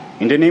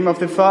In the name of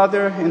the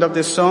Father, and of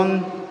the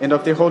Son, and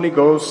of the Holy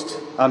Ghost.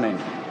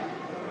 Amen.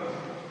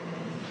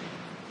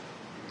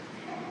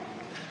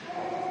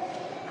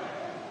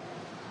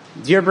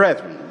 Dear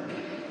brethren,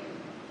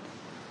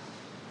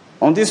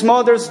 on this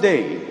Mother's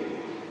Day,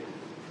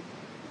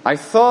 I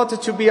thought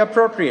it to be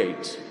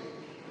appropriate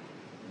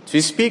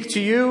to speak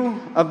to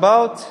you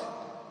about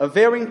a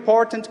very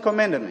important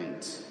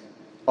commandment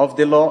of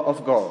the law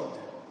of God.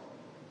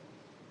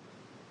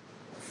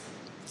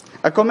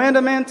 A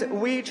commandment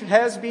which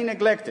has been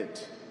neglected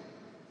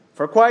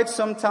for quite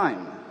some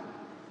time,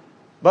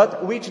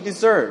 but which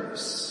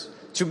deserves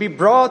to be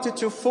brought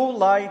to full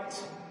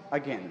light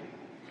again.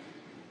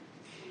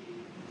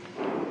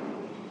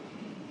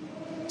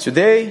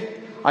 Today,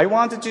 I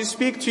wanted to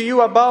speak to you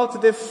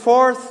about the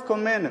fourth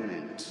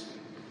commandment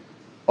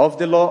of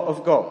the law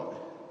of God.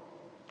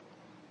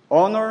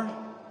 Honor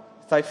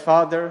thy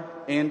father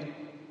and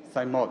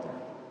thy mother.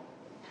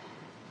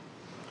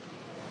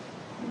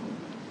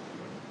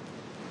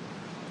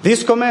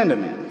 This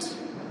commandment,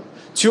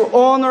 to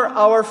honor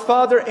our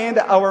father and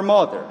our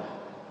mother,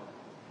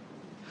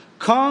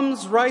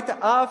 comes right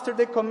after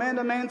the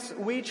commandments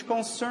which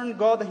concern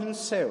God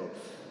Himself,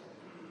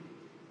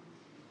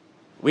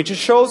 which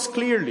shows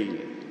clearly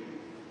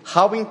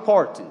how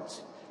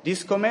important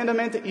this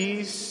commandment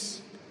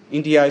is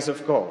in the eyes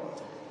of God.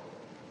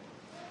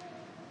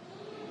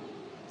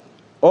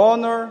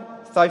 Honor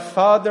thy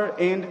father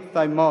and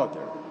thy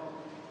mother.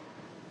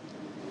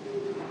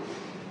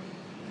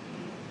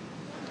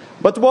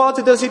 But what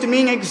does it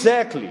mean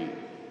exactly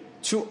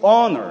to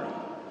honor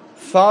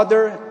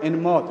father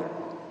and mother?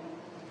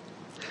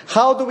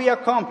 How do we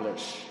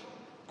accomplish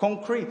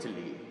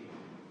concretely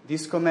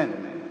this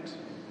commandment?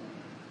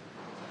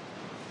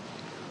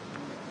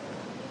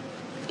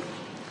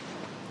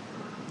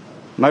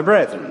 My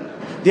brethren,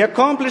 the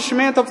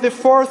accomplishment of the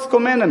fourth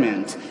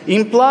commandment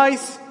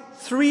implies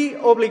three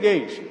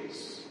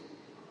obligations: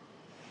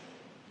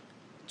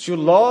 to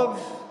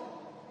love,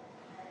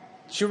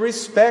 to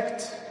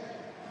respect,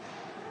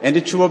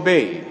 and to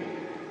obey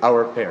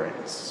our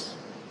parents.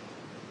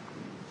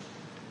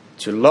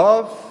 To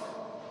love,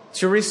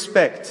 to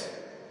respect,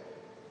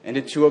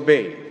 and to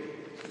obey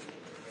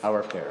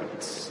our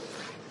parents.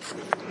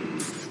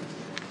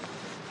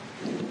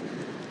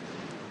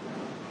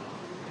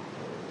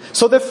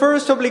 So the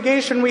first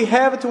obligation we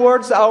have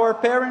towards our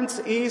parents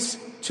is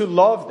to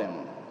love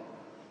them.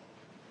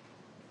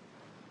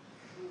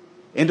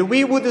 And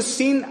we would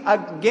sin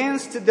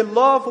against the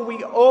love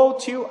we owe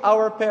to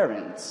our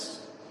parents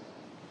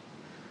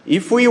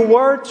if we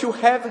were to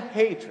have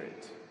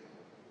hatred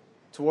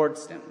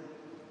towards them.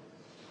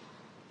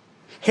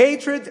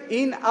 Hatred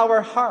in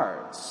our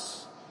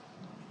hearts,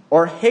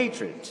 or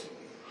hatred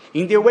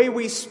in the way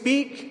we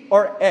speak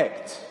or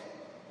act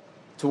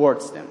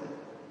towards them.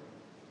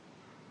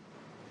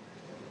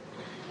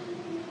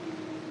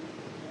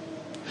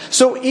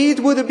 So it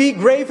would be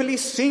gravely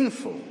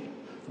sinful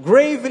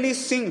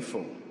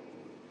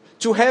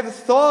to have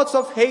thoughts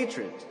of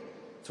hatred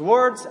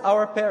towards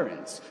our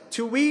parents,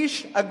 to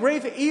wish a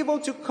grave evil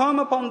to come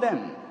upon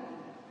them.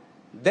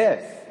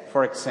 Death,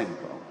 for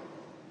example.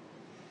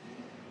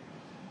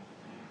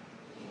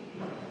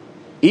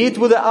 It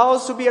would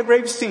also be a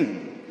grave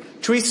sin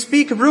to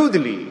speak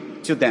rudely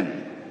to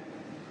them,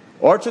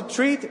 or to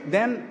treat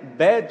them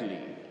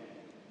badly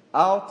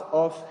out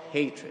of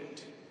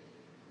hatred.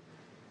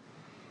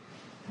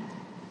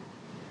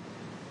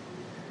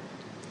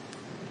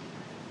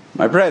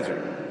 My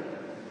brethren,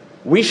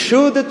 we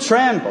should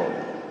tremble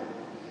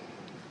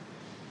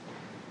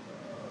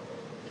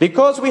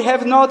because we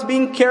have not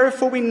been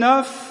careful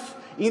enough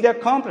in the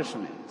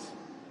accomplishment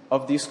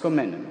of this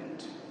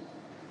commandment.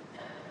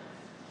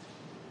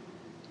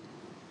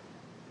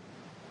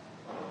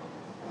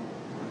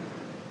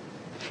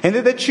 And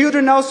the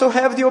children also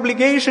have the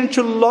obligation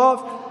to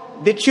love.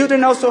 The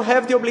children also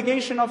have the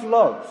obligation of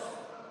love,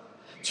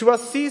 to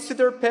assist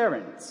their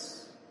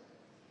parents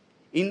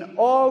in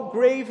all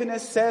grave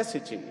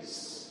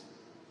necessities,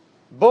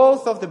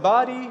 both of the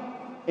body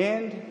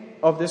and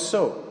of the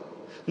soul.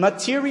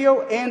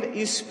 Material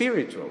and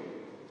spiritual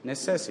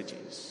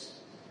necessities.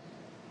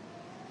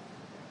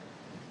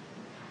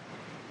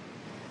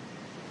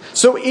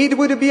 So it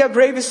would be a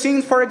grave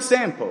sin, for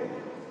example,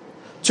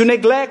 to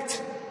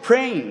neglect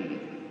praying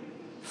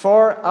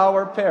for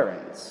our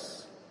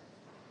parents,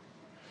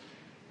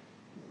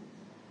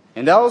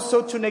 and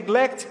also to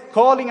neglect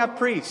calling a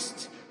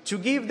priest to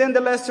give them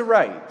the last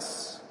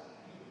rites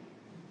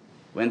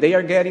when they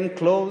are getting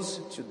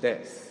close to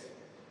death.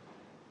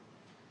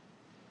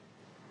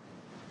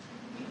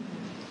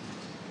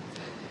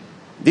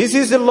 This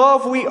is the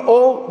love we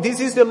owe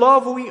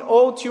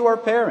to our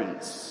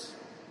parents.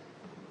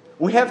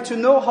 We have to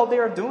know how they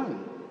are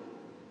doing.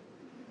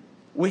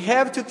 We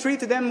have to treat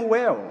them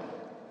well,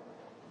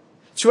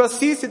 to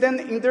assist them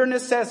in their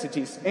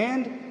necessities,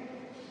 and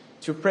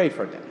to pray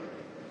for them,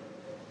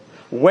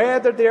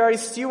 whether they are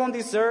still on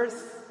this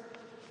earth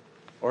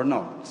or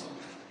not.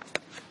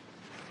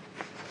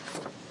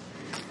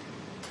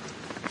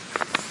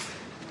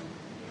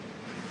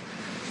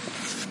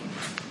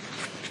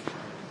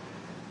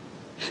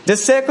 The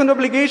second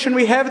obligation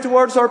we have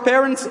towards our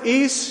parents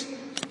is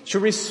to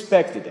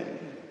respect them.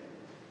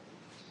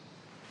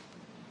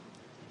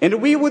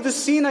 And we would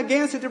sin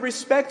against the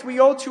respect we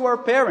owe to our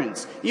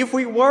parents if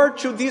we were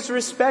to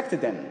disrespect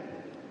them,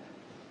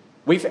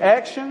 with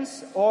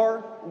actions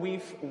or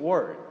with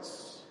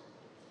words.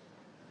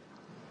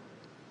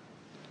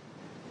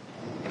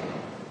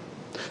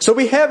 So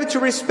we have to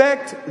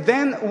respect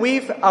them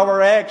with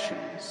our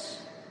actions.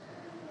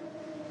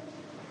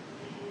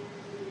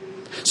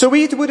 So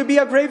it would be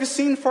a grave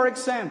sin, for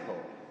example,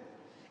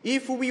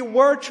 if we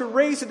were to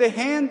raise the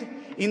hand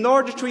in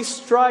order to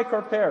strike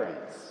our parents.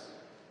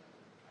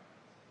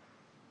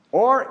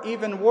 Or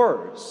even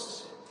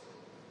worse,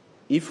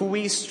 if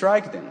we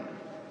strike them,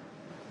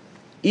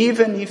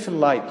 even if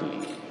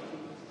lightly.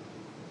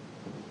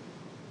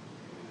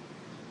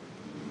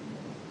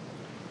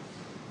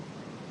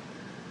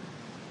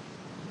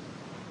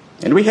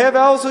 And we have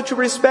also to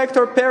respect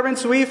our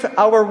parents with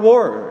our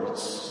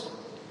words.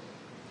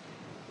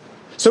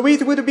 So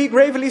it would be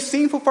gravely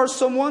sinful for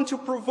someone to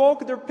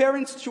provoke their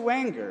parents to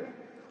anger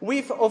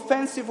with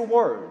offensive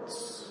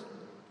words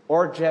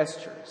or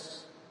gestures.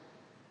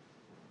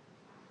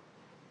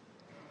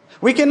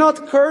 We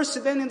cannot curse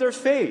them in their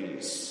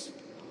face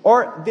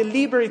or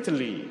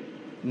deliberately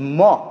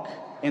mock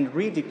and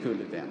ridicule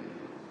them.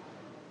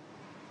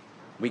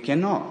 We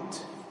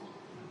cannot.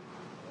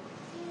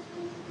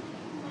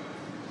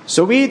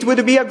 So it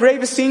would be a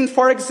grave sin,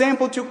 for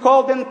example, to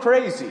call them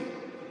crazy,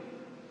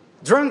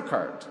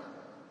 drunkard,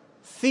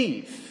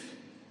 thief,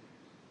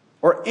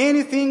 or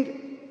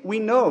anything we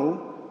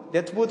know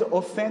that would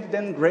offend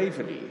them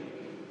gravely.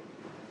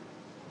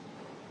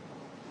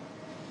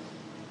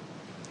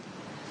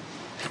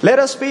 Let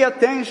us pay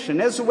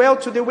attention as well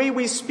to the way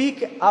we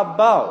speak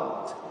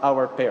about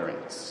our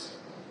parents.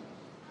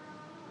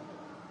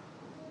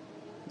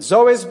 It's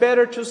always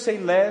better to say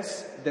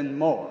less than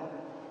more,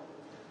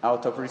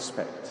 out of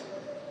respect.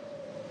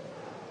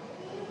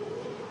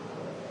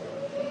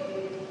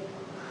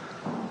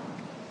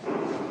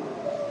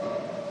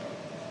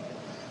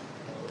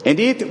 And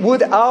it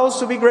would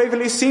also be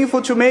gravely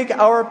sinful to make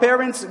our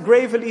parents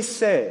gravely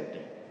sad,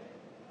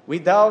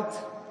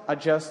 without a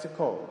just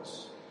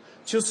cause.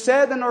 To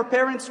sadden our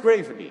parents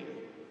gravely,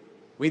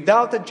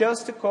 without a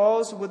just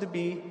cause, would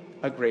be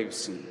a grave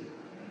sin.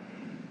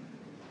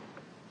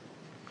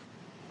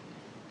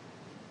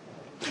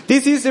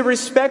 This is the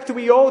respect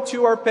we owe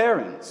to our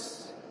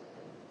parents.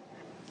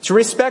 To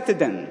respect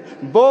them,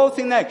 both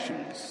in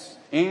actions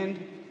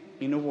and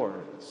in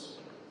words.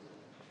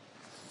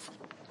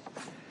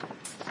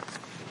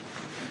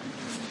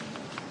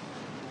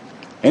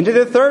 And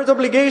the third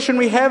obligation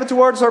we have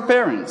towards our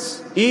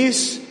parents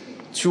is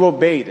to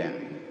obey them.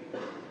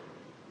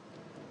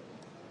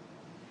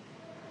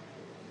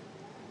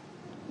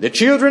 The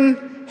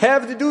children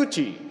have the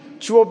duty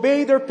to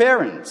obey their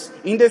parents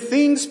in the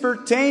things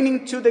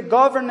pertaining to the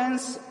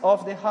governance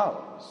of the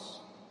house,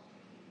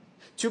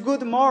 to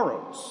good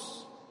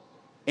morals,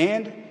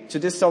 and to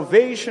the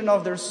salvation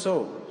of their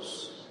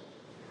souls.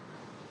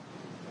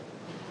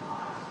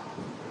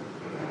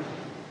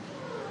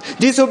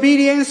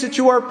 Disobedience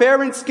to our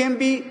parents can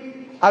be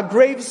a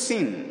grave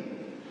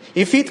sin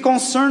if it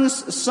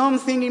concerns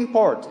something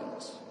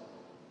important,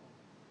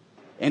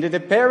 and the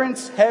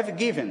parents have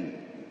given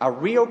a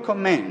real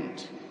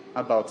command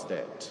about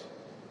that.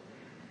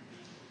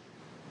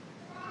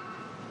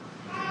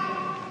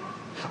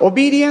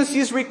 Obedience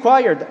is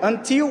required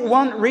until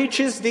one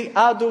reaches the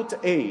adult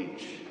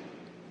age.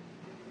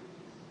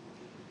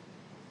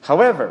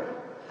 However,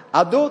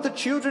 adult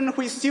children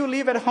who still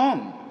live at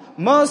home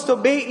must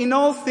obey in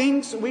all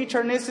things which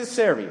are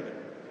necessary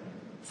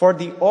for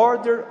the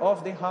order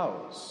of the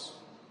house.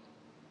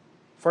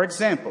 For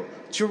example,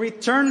 to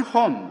return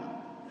home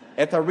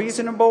at a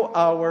reasonable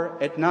hour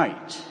at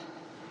night.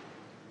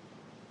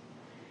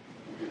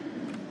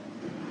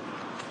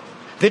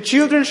 The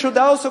children should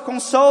also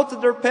consult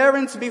their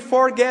parents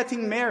before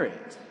getting married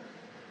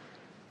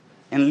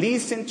and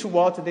listen to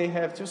what they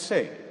have to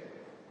say.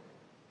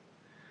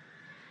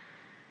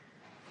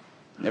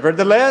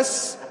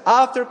 Nevertheless,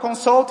 after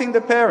consulting the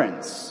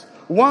parents,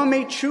 one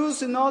may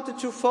choose not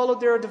to follow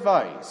their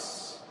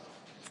advice.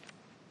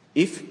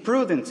 If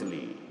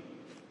prudently,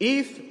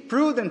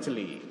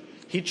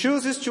 he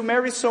chooses to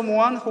marry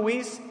someone who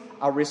is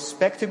a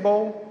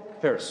respectable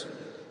person.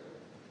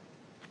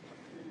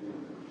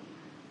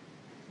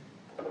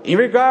 In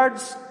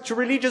regards to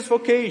religious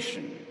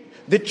vocation,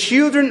 the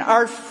children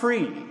are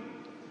free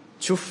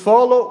to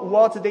follow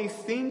what they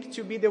think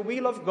to be the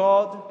will of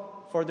God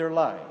for their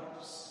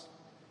lives,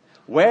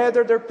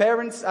 whether their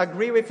parents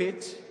agree with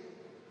it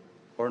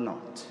or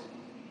not.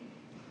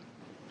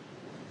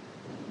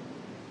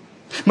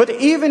 But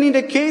even in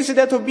the case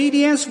that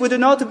obedience would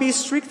not be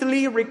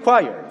strictly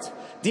required,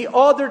 the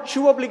other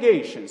two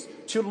obligations,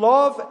 to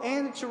love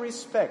and to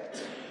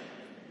respect,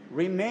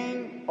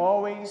 remain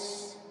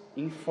always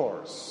in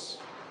force.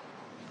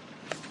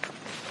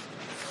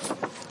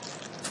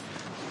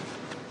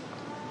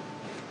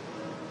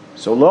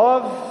 So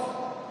love,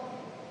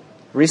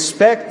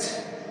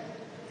 respect,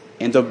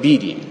 and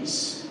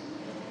obedience.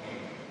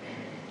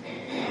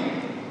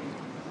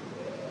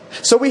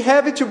 So we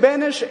have to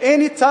banish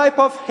any type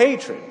of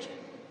hatred,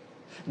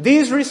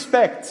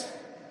 disrespect,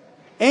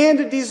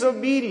 and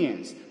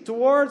disobedience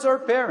towards our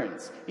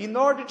parents in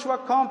order to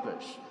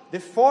accomplish the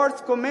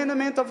fourth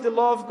commandment of the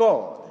law of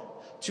God,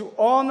 to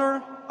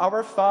honor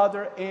our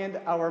father and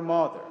our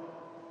mother.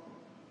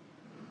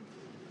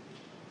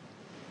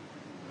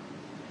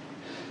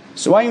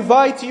 So I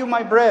invite you,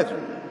 my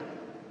brethren,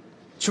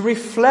 to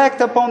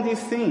reflect upon these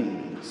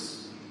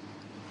things,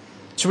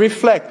 to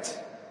reflect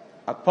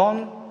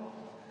upon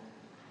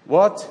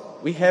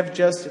what we have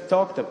just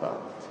talked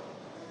about.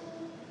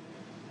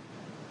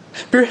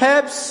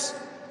 Perhaps,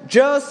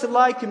 just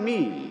like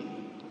me,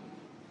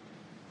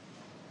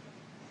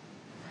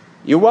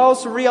 you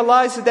also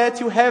realize that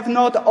you have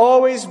not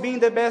always been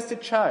the best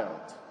child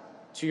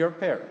to your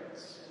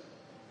parents,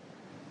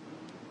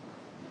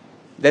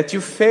 that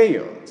you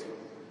failed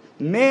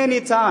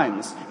many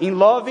times in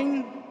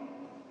loving,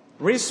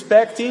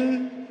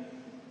 respecting,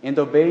 and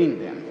obeying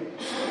them.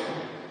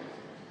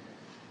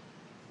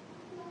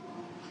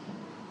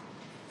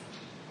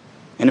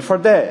 And for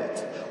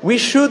that, we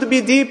should be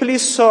deeply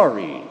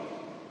sorry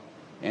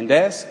and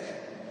ask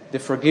the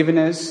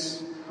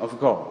forgiveness of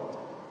God.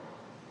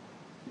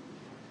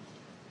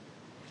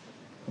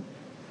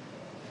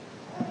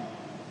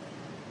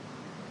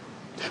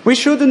 We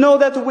should know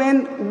that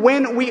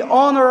when we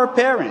honor our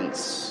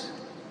parents,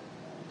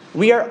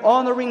 we are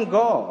honoring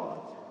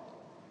God.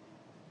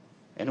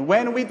 And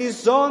when we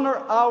dishonor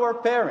our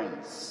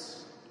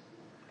parents,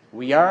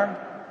 we are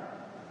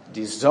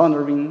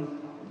dishonoring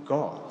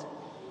God.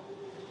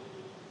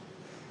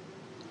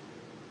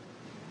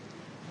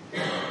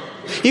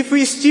 If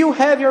we still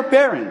have your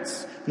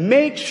parents,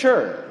 make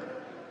sure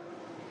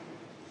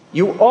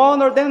you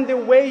honor them the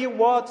way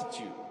you ought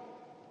to.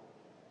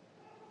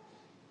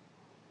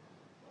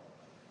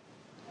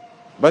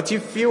 But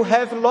if you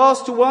have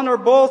lost one or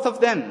both of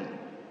them,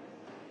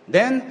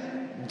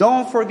 then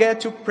don't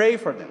forget to pray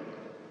for them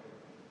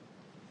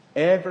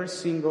every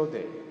single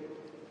day.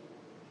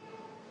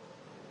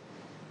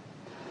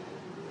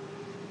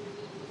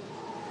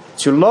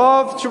 To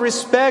love, to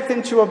respect,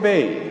 and to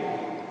obey.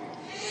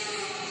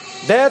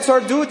 That's our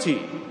duty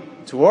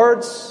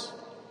towards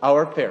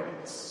our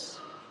parents.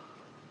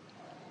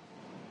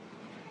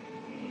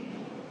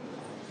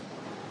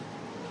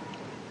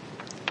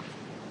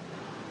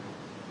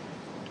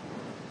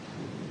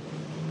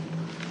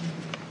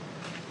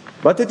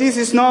 But this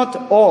is not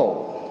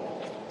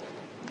all.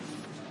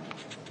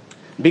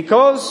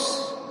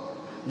 Because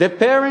the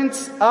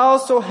parents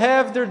also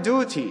have their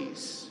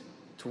duties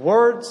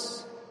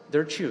towards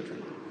their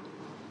children.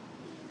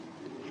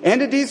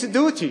 And these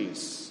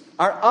duties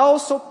are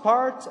also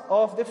part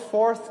of the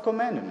fourth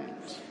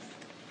commandment.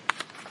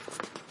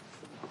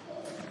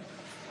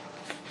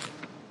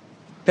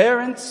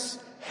 Parents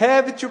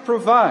have to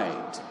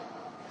provide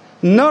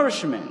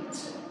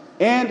nourishment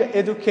and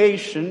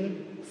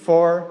education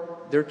for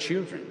their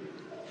children.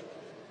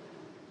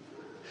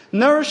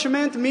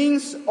 Nourishment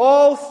means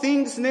all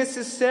things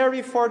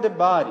necessary for the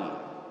body.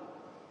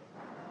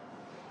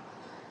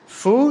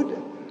 Food,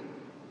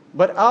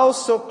 but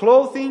also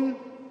clothing,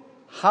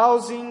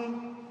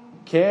 housing,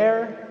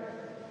 care,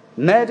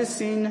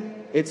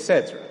 medicine,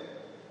 etc.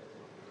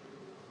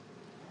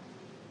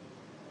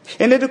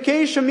 And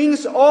education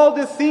means all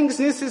the things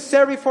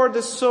necessary for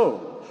the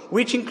soul,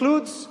 which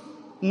includes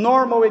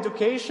normal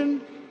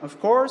education, of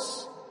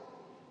course,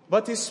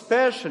 but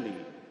especially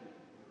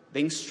the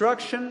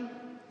instruction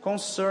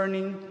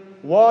concerning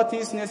what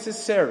is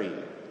necessary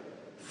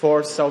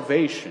for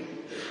salvation.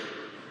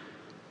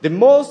 The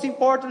most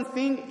important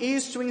thing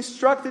is to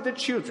instruct the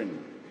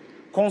children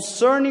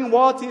concerning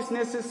what is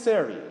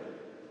necessary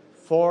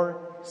for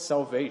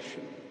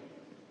salvation.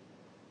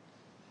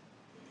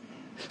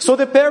 So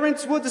the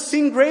parents would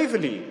sin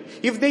gravely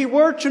if they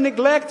were to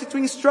neglect to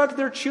instruct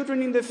their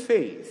children in the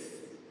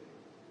faith,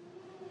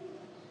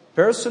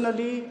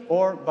 personally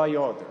or by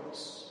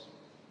others.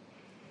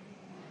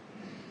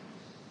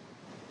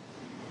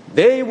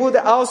 They would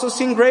also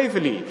sin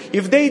gravely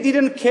if they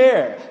didn't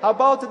care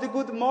about the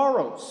good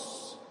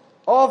morals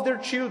of their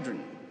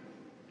children,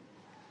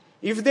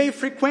 if they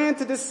frequent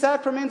the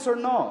sacraments or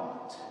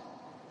not,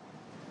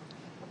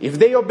 if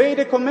they obey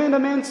the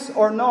commandments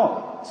or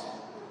not.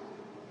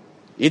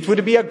 It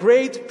would be a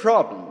great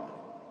problem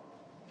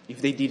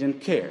if they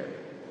didn't care.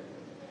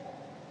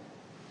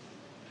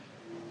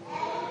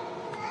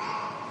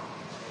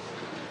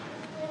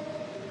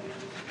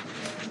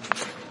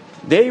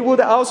 They would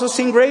also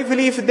sin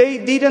gravely if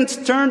they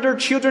didn't turn their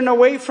children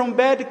away from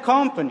bad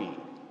company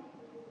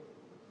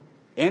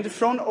and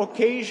from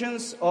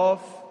occasions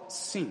of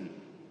sin,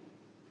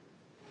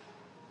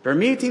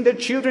 permitting the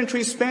children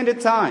to spend the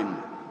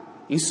time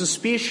in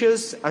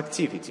suspicious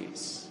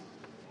activities.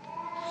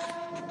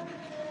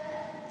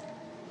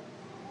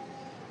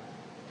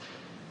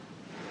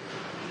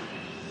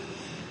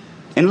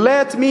 And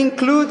let me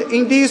include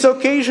in these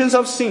occasions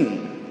of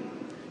sin,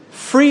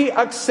 free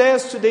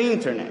access to the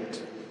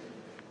internet.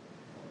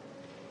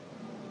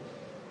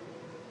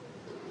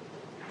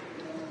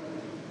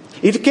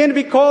 It can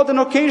be called an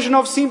occasion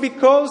of sin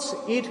because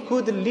it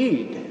could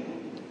lead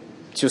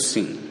to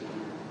sin.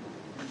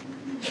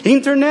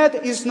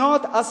 Internet is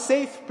not a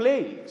safe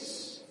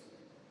place.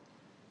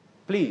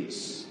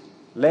 Please,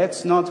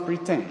 let's not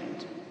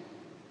pretend.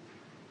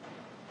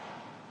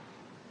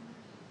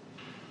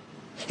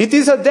 It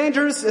is a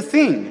dangerous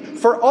thing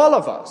for all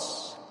of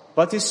us,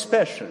 but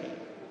especially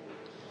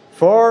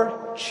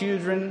for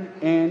children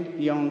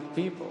and young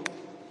people.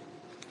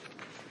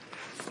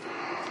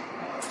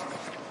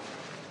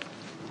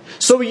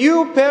 So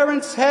you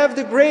parents have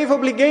the grave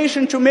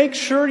obligation to make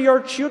sure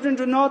your children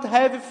do not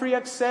have free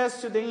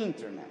access to the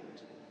internet.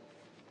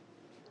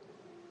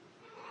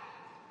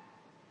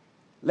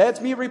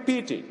 Let me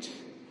repeat it,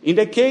 in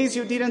the case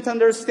you didn't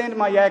understand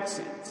my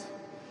accent.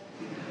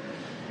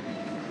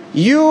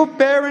 You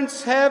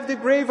parents have the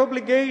grave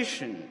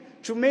obligation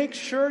to make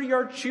sure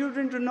your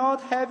children do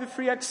not have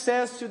free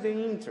access to the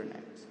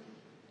internet.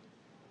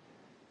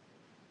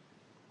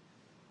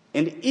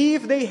 And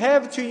if they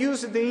have to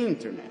use the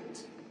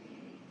internet,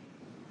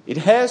 it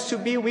has to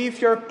be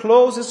with your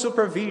close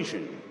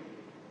supervision.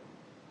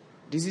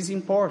 This is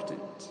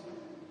important.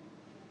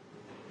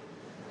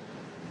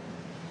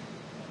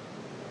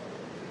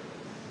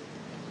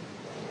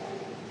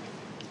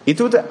 It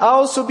would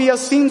also be a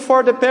sin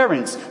for the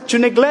parents to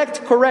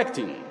neglect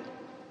correcting,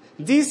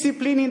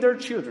 disciplining their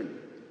children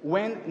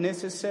when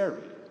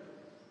necessary.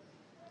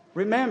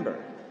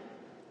 Remember,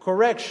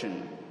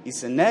 correction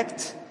is an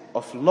act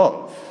of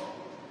love.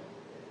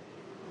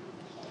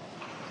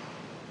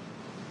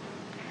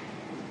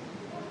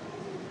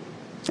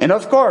 And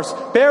of course,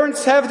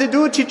 parents have the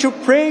duty to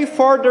pray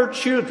for their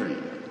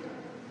children.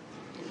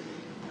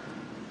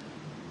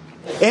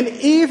 And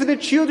if the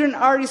children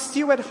are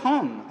still at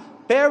home,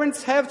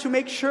 parents have to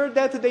make sure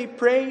that they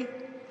pray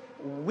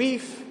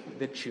with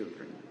the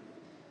children,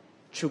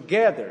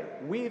 together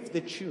with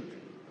the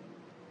children.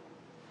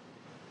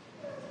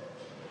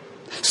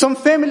 Some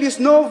families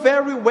know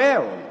very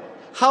well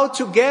how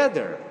to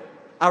gather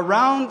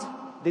around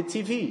the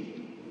TV.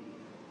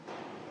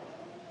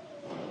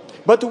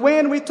 But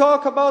when we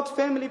talk about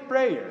family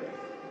prayer,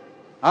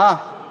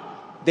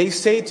 they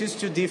say it is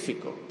too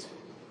difficult.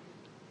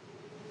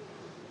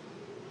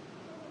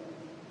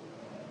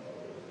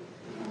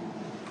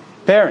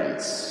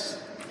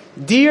 Parents,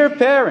 dear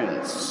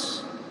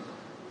parents,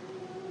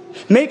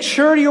 make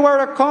sure you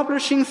are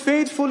accomplishing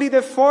faithfully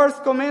the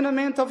fourth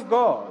commandment of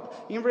God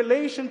in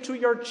relation to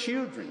your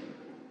children.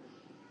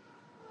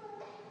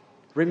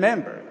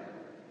 Remember,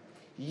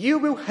 you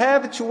will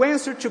have to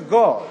answer to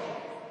God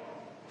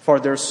for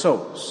their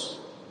souls.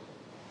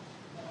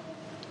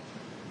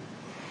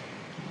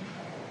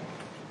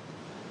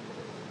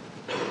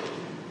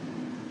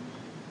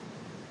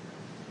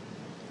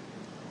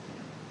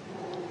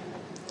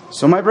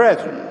 So, my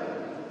brethren,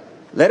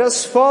 let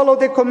us follow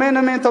the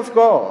commandment of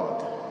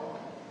God.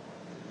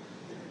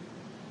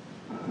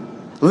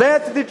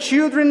 Let the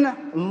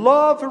children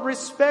love,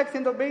 respect,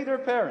 and obey their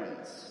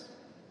parents.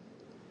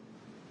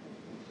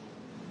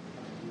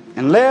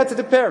 And let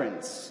the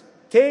parents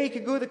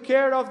take good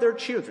care of their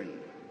children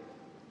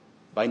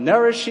by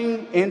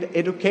nourishing and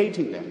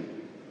educating them.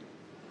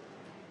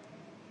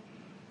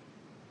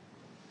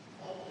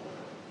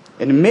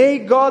 And may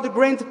God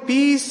grant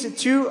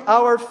peace to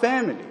our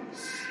families.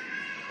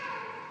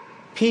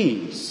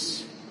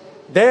 Peace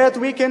that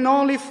we can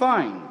only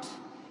find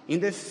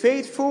in the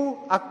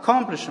faithful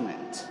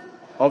accomplishment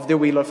of the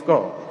will of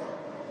God.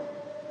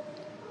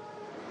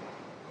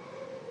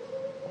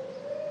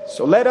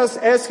 So let us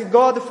ask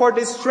God for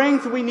the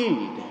strength we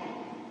need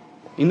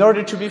in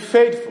order to be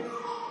faithful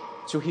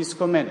to His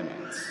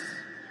commandments.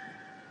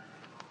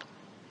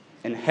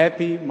 And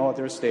happy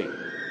Mother's Day.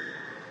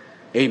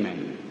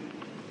 Amen.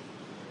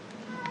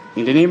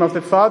 In the name of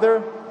the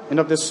Father, and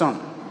of the Son,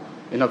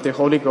 and of the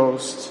Holy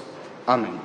Ghost. Amen.